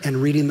prayer and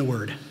reading the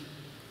Word.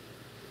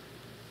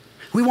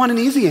 We want an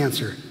easy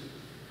answer.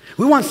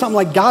 We want something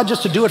like God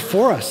just to do it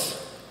for us.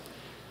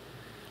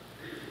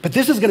 But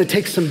this is going to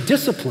take some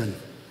discipline.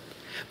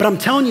 But I'm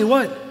telling you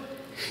what,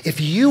 if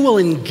you will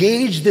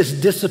engage this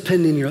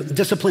discipline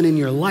in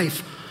your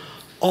life,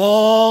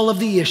 all of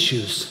the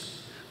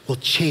issues will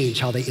change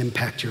how they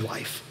impact your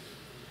life.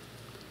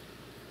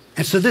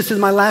 And so this is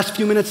my last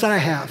few minutes that I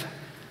have.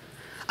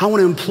 I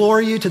want to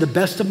implore you to the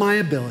best of my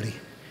ability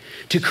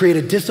to create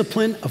a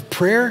discipline of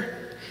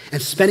prayer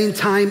and spending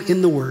time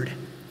in the Word,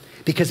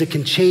 because it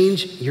can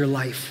change your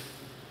life.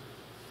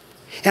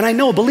 And I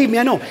know, believe me,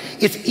 I know,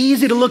 it's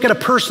easy to look at a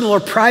personal or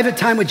private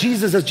time with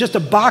Jesus as just a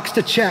box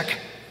to check,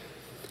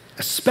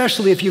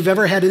 especially if you've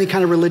ever had any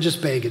kind of religious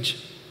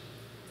baggage.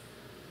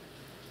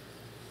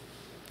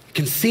 It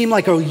can seem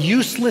like a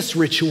useless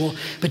ritual,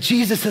 but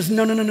Jesus says,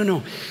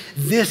 no.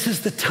 This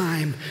is the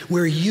time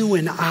where you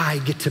and I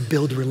get to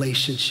build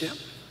relationship.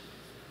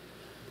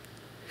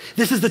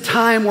 This is the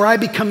time where I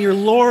become your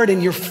Lord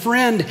and your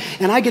friend,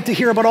 and I get to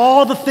hear about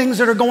all the things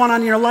that are going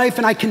on in your life,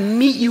 and I can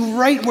meet you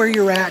right where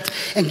you're at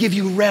and give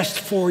you rest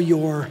for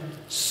your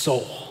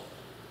soul.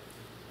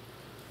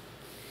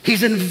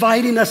 He's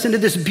inviting us into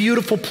this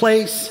beautiful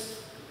place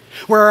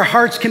where our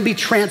hearts can be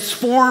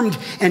transformed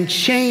and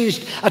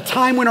changed, a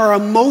time when our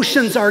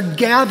emotions are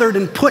gathered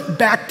and put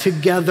back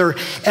together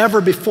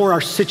ever before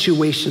our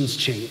situations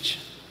change.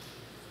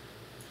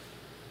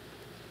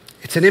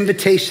 It's an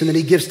invitation that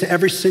he gives to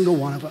every single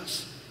one of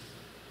us.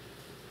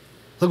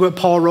 Look what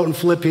Paul wrote in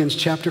Philippians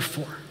chapter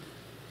 4.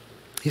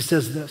 He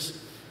says this,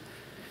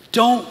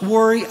 don't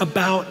worry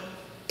about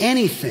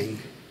anything,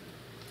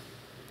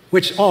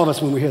 which all of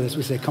us, when we hear this,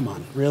 we say, come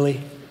on,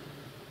 really?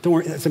 Don't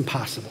worry, that's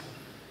impossible.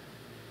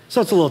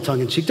 So it's a little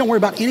tongue-in-cheek. Don't worry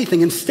about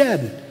anything.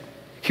 Instead,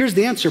 here's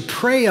the answer.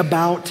 Pray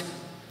about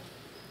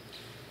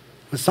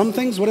some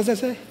things. What does that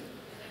say?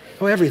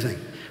 Oh, everything.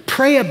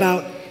 Pray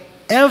about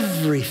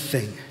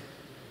everything.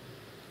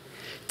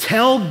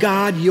 Tell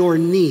God your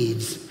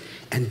needs,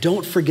 and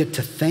don't forget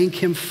to thank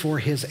him for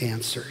his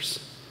answers.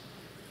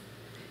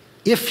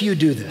 If you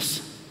do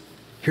this,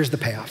 here's the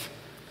payoff.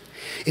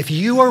 If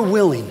you are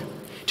willing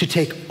to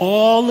take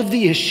all of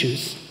the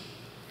issues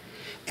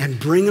and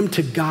bring them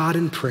to God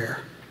in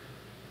prayer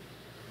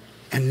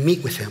and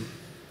meet with him,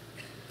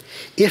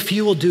 if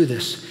you will do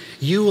this,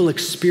 you will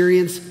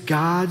experience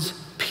God's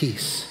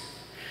peace,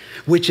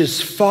 which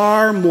is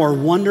far more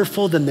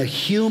wonderful than the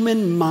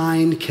human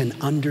mind can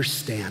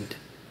understand.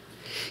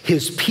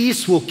 His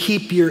peace will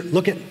keep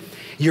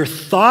your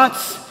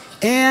thoughts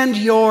and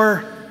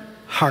your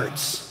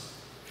hearts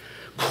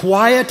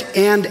quiet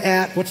and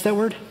at, what's that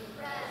word?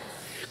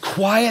 Rest.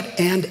 Quiet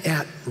and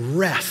at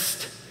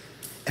rest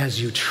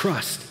as you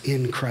trust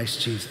in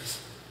Christ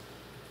Jesus.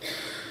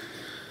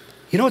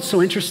 You know what's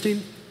so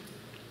interesting?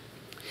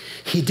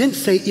 He didn't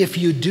say, if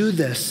you do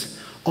this,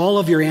 all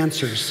of your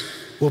answers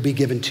will be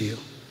given to you.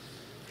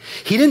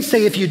 He didn't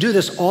say, if you do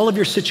this, all of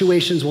your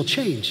situations will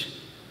change.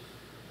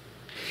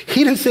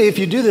 He didn't say, if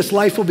you do this,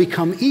 life will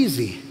become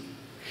easy.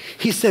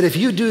 He said, if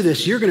you do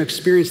this, you're going to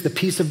experience the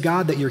peace of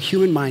God that your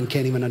human mind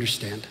can't even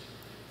understand.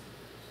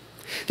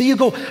 That you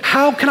go,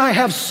 how can I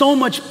have so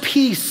much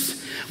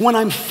peace when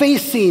I'm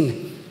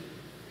facing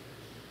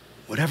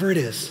whatever it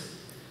is?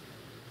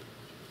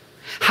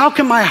 How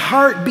can my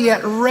heart be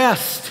at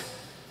rest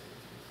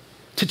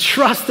to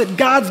trust that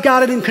God's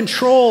got it in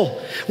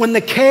control when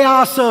the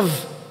chaos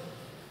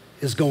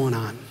is going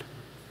on?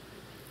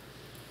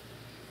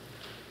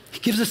 He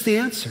gives us the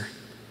answer.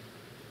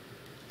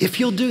 If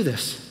you'll do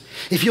this,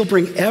 if you'll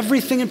bring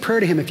everything in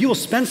prayer to him, if you will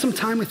spend some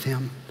time with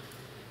him,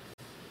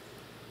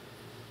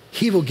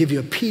 he will give you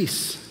a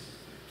peace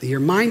that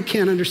your mind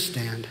can't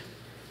understand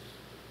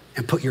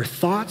and put your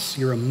thoughts,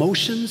 your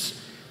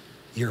emotions,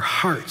 your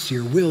hearts,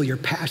 your will, your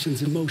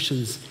passions,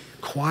 emotions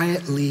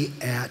quietly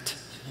at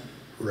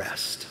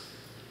rest.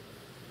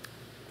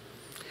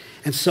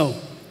 And so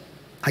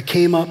I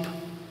came up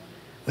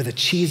with a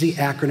cheesy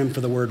acronym for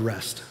the word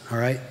rest, all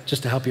right?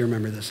 Just to help you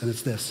remember this, and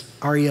it's this,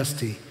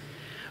 R-E-S-T,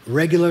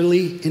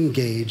 regularly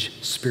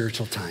engage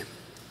spiritual time.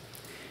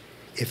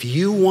 If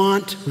you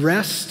want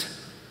rest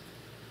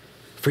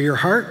for your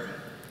heart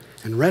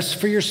and rest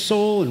for your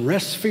soul and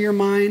rest for your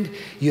mind,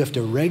 you have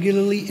to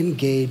regularly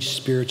engage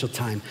spiritual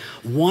time.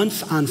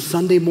 Once on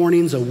Sunday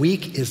mornings a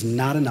week is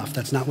not enough.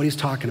 That's not what he's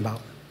talking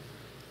about.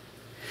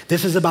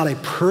 This is about a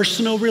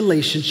personal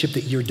relationship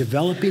that you're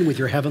developing with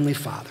your Heavenly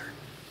Father.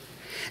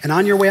 And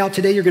on your way out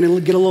today, you're going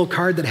to get a little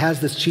card that has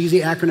this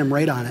cheesy acronym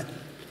right on it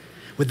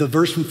with the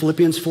verse from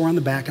Philippians 4 on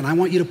the back. And I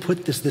want you to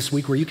put this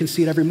week where you can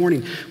see it every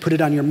morning. Put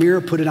it on your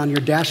mirror, put it on your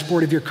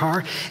dashboard of your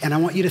car. And I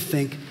want you to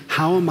think,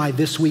 how am I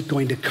this week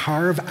going to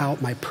carve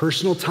out my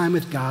personal time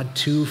with God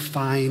to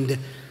find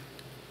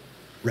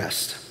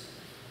rest?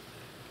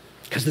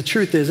 Because the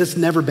truth is, it's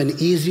never been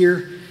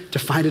easier to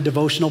find a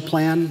devotional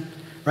plan,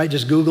 right?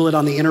 Just Google it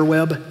on the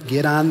interweb,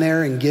 get on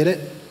there and get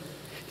it.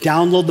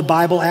 Download the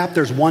Bible app.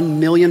 There's 1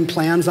 million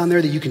plans on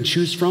there that you can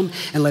choose from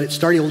and let it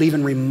start. It'll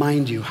even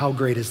remind you. How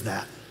great is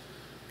that?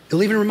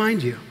 It'll even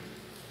remind you.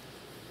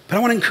 But I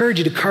want to encourage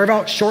you to carve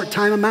out short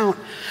time amount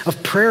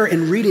of prayer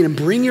and reading and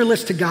bring your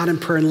list to God in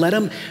prayer and let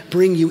him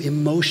bring you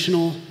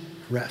emotional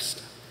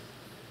rest.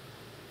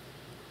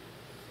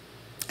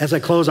 As I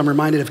close, I'm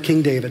reminded of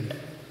King David,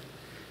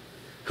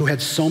 who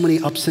had so many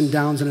ups and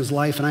downs in his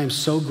life, and I am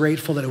so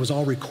grateful that it was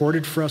all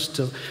recorded for us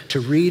to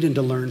read and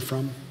to learn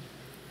from.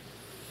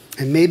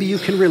 And maybe you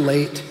can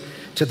relate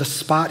to the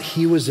spot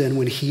he was in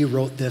when he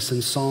wrote this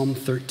in Psalm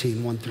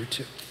 13, 1 through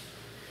 2.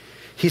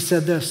 He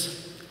said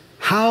this,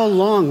 "How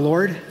long,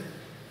 Lord?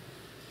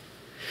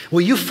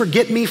 Will you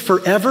forget me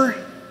forever?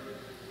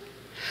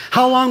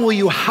 How long will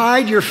you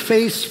hide your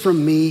face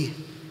from me?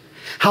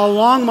 How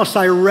long must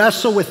I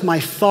wrestle with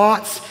my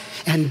thoughts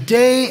and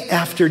day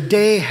after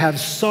day have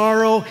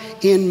sorrow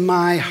in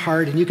my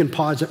heart?" And you can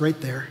pause it right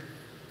there.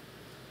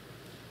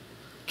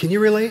 Can you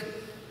relate?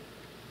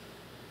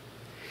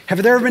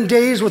 Have there ever been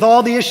days with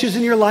all the issues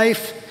in your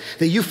life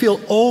that you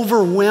feel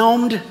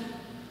overwhelmed,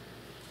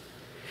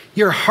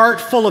 your heart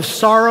full of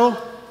sorrow,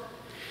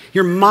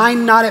 your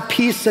mind not at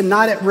peace and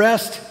not at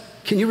rest?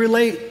 Can you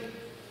relate?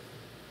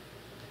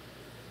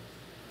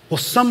 Well,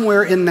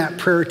 somewhere in that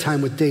prayer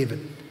time with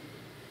David,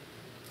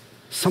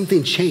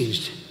 something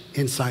changed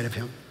inside of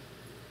him.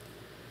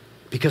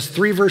 Because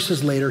 3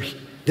 verses later,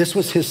 This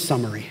was his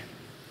summary.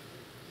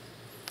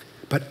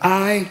 But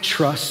I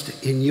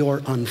trust in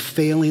your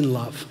unfailing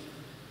love.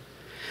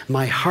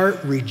 My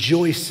heart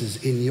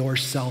rejoices in your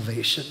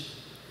salvation.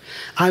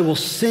 I will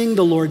sing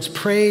the Lord's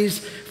praise,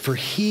 for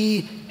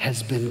he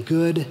has been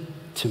good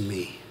to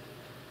me.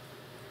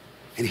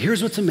 And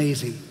here's what's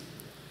amazing.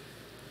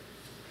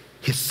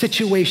 His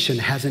situation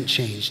hasn't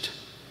changed,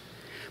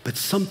 but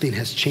something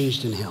has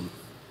changed in him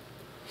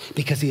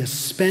because he has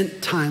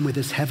spent time with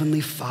his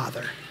heavenly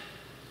Father.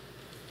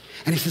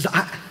 And he says,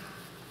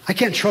 I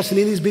can't trust in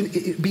any of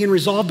these being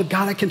resolved, but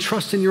God, I can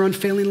trust in your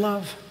unfailing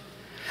love.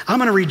 I'm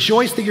gonna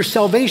rejoice that your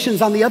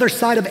salvation's on the other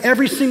side of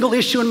every single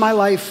issue in my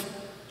life.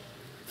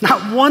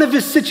 Not one of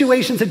his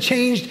situations had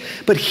changed,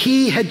 but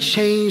he had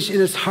changed in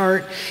his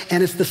heart.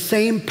 And it's the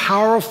same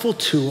powerful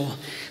tool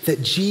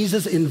that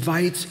Jesus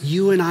invites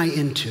you and I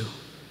into.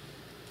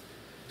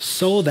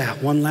 So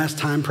that, one last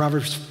time,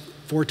 Proverbs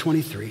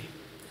 4:23,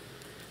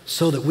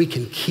 so that we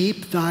can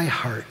keep thy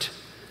heart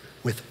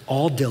with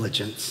all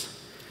diligence,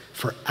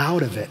 for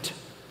out of it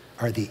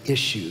are the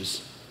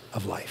issues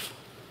of life.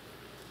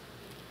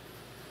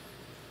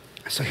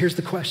 So here's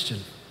the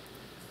question.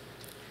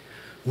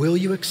 Will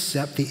you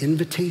accept the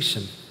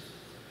invitation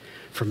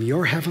from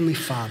your heavenly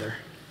Father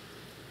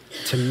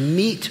to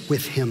meet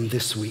with him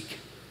this week?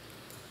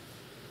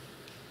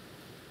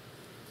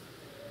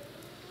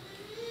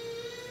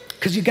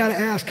 Because you got to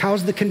ask,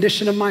 how's the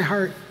condition of my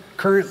heart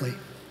currently?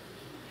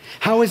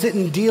 How is it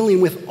in dealing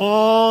with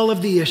all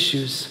of the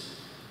issues?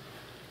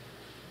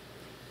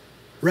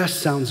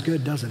 Rest sounds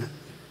good, doesn't it?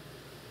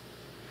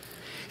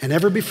 And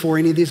ever before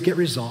any of these get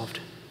resolved,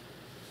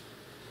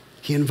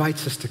 he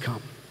invites us to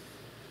come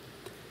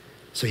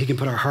so he can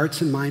put our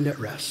hearts and mind at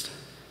rest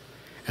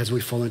as we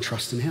fully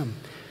trust in him.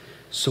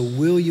 So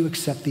will you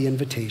accept the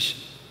invitation?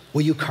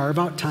 Will you carve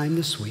out time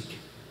this week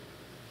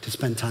to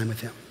spend time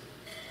with him?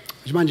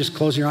 Would you mind just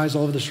closing your eyes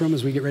all over this room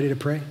as we get ready to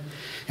pray?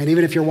 And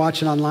even if you're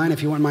watching online,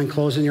 if you wouldn't mind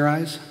closing your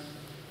eyes.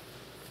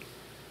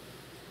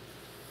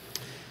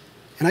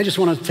 And I just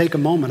want to take a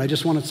moment. I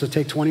just want us to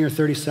take 20 or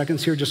 30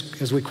 seconds here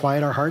just as we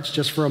quiet our hearts,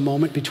 just for a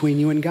moment between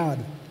you and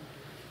God.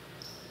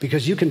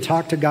 Because you can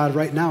talk to God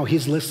right now.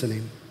 He's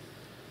listening.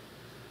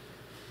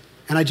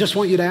 And I just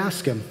want you to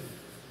ask him,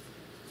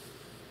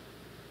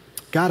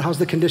 God, how's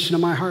the condition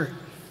of my heart?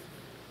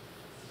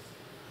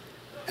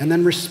 And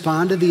then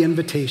respond to the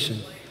invitation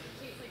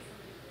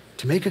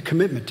to make a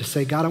commitment to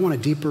say, God, I want a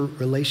deeper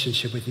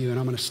relationship with you, and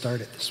I'm going to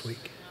start it this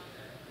week.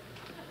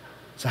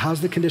 So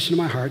how's the condition of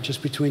my heart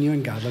just between you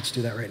and God? Let's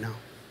do that right now.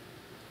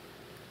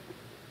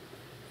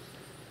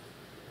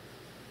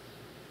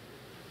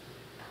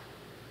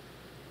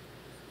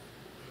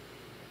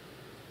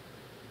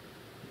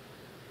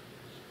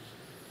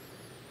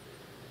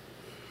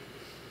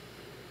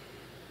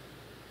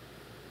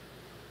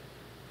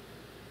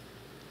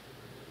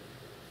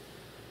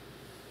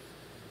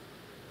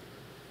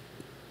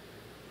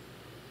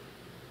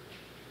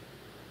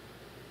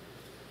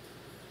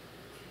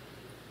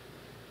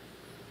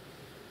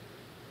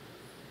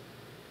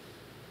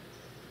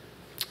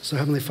 So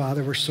Heavenly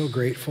Father, we're so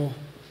grateful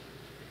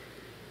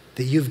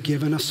that you've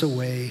given us a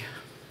way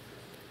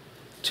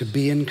to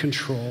be in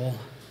control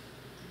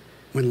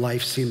when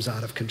life seems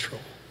out of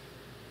control.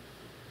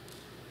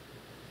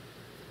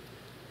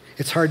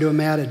 It's hard to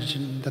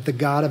imagine that the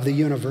God of the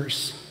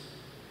universe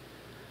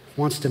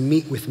wants to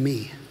meet with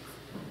me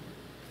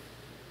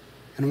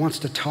and wants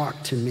to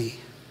talk to me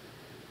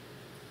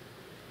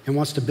and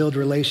wants to build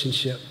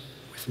relationship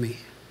with me.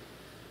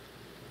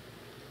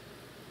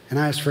 And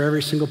I ask for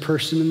every single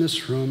person in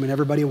this room and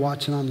everybody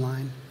watching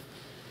online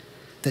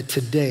that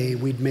today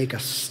we'd make a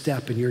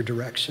step in your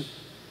direction.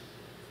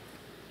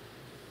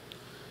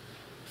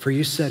 For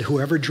you said,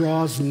 whoever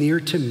draws near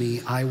to me,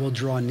 I will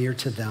draw near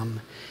to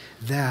them.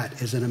 That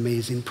is an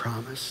amazing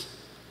promise.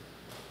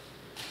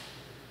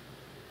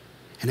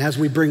 And as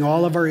we bring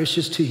all of our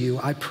issues to you,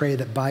 I pray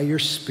that by your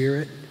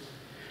Spirit,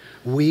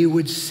 we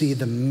would see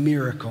the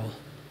miracle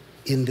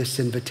in this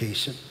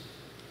invitation.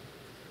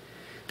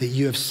 That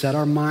you have set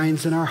our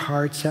minds and our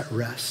hearts at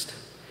rest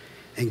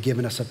and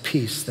given us a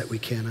peace that we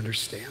can't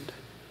understand.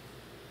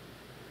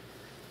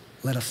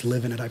 Let us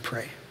live in it, I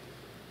pray.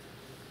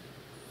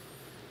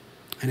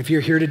 And if you're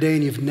here today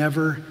and you've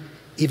never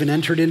even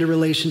entered into a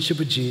relationship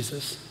with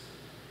Jesus,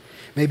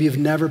 maybe you've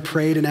never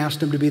prayed and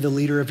asked him to be the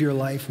leader of your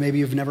life, maybe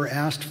you've never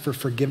asked for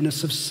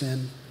forgiveness of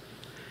sin.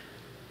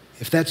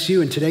 If that's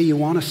you and today you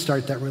want to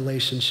start that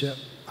relationship,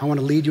 I want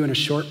to lead you in a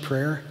short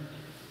prayer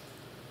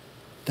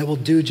that will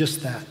do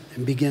just that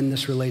and begin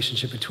this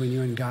relationship between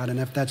you and God. And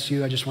if that's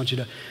you, I just want you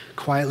to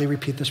quietly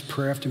repeat this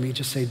prayer after me.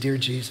 Just say, Dear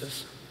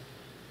Jesus,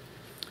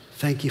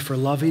 thank you for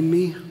loving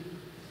me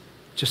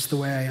just the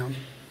way I am.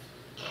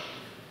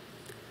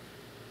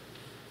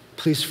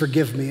 Please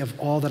forgive me of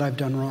all that I've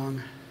done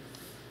wrong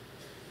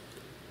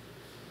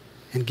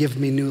and give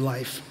me new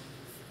life.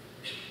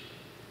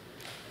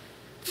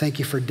 Thank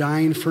you for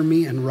dying for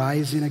me and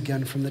rising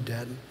again from the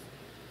dead.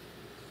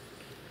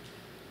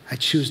 I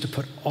choose to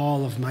put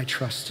all of my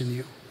trust in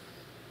you.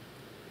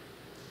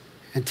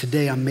 And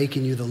today I'm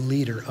making you the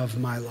leader of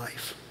my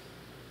life.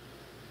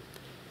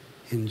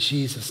 In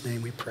Jesus'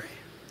 name we pray.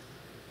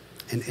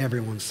 And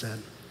everyone said,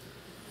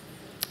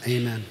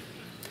 amen.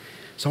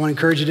 So I want to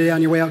encourage you today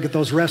on your way out, get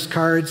those rest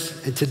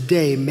cards, and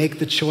today make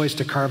the choice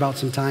to carve out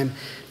some time.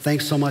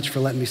 Thanks so much for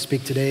letting me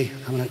speak today.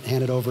 I'm going to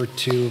hand it over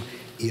to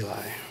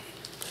Eli.